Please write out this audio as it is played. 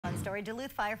story.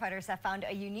 Duluth firefighters have found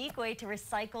a unique way to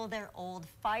recycle their old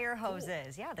fire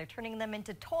hoses. Yeah, they're turning them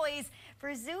into toys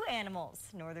for zoo animals.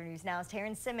 Northern News Now's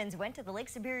Taryn Simmons went to the Lake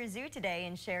Superior Zoo today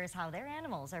and shares how their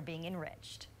animals are being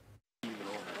enriched.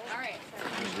 All right.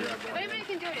 If anybody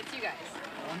can do it, it's you guys.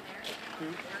 1, 2,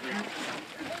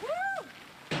 3.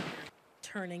 Woo!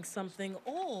 Turning something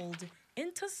old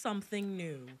into something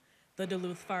new. The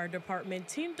Duluth Fire Department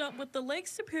teamed up with the Lake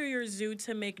Superior Zoo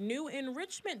to make new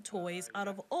enrichment toys out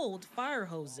of old fire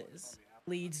hoses.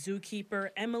 Lead zookeeper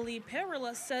Emily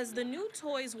Perilla says the new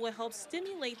toys will help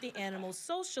stimulate the animals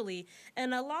socially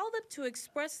and allow them to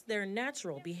express their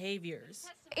natural behaviors.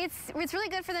 It's really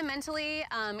good for them mentally.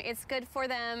 It's good for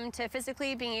them to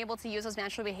physically being able to use those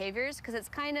natural behaviors, because it's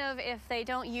kind of, if they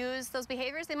don't use those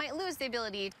behaviors, they might lose the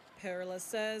ability. Perilla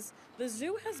says the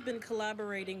zoo has been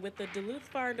collaborating with the Duluth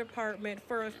Fire Department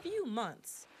for a few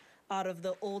months. Out of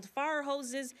the old fire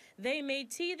hoses, they made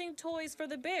teething toys for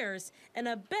the bears and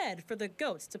a bed for the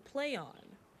goats to play on.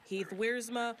 Heath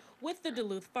Wiersma with the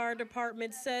Duluth Fire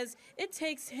Department says it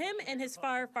takes him and his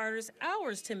firefighters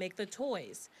hours to make the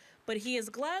toys, but he is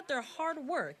glad their hard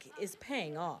work is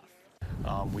paying off.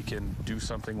 We can do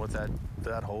something with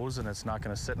that hose, and it's not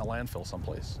going to sit in a landfill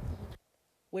someplace.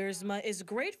 Wiersma is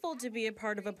grateful to be a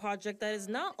part of a project that is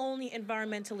not only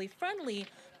environmentally friendly,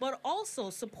 but also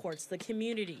supports the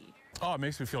community. Oh, it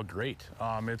makes me feel great.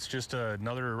 It's just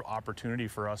another opportunity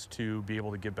for us to be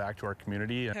able to give back to our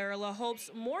community. Perilla hopes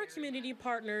more community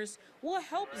partners will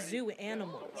help zoo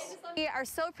animals. We are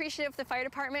so appreciative of the fire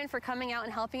department for coming out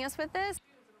and helping us with this.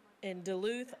 In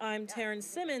Duluth, I'm Taryn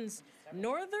Simmons,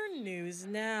 Northern News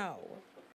Now.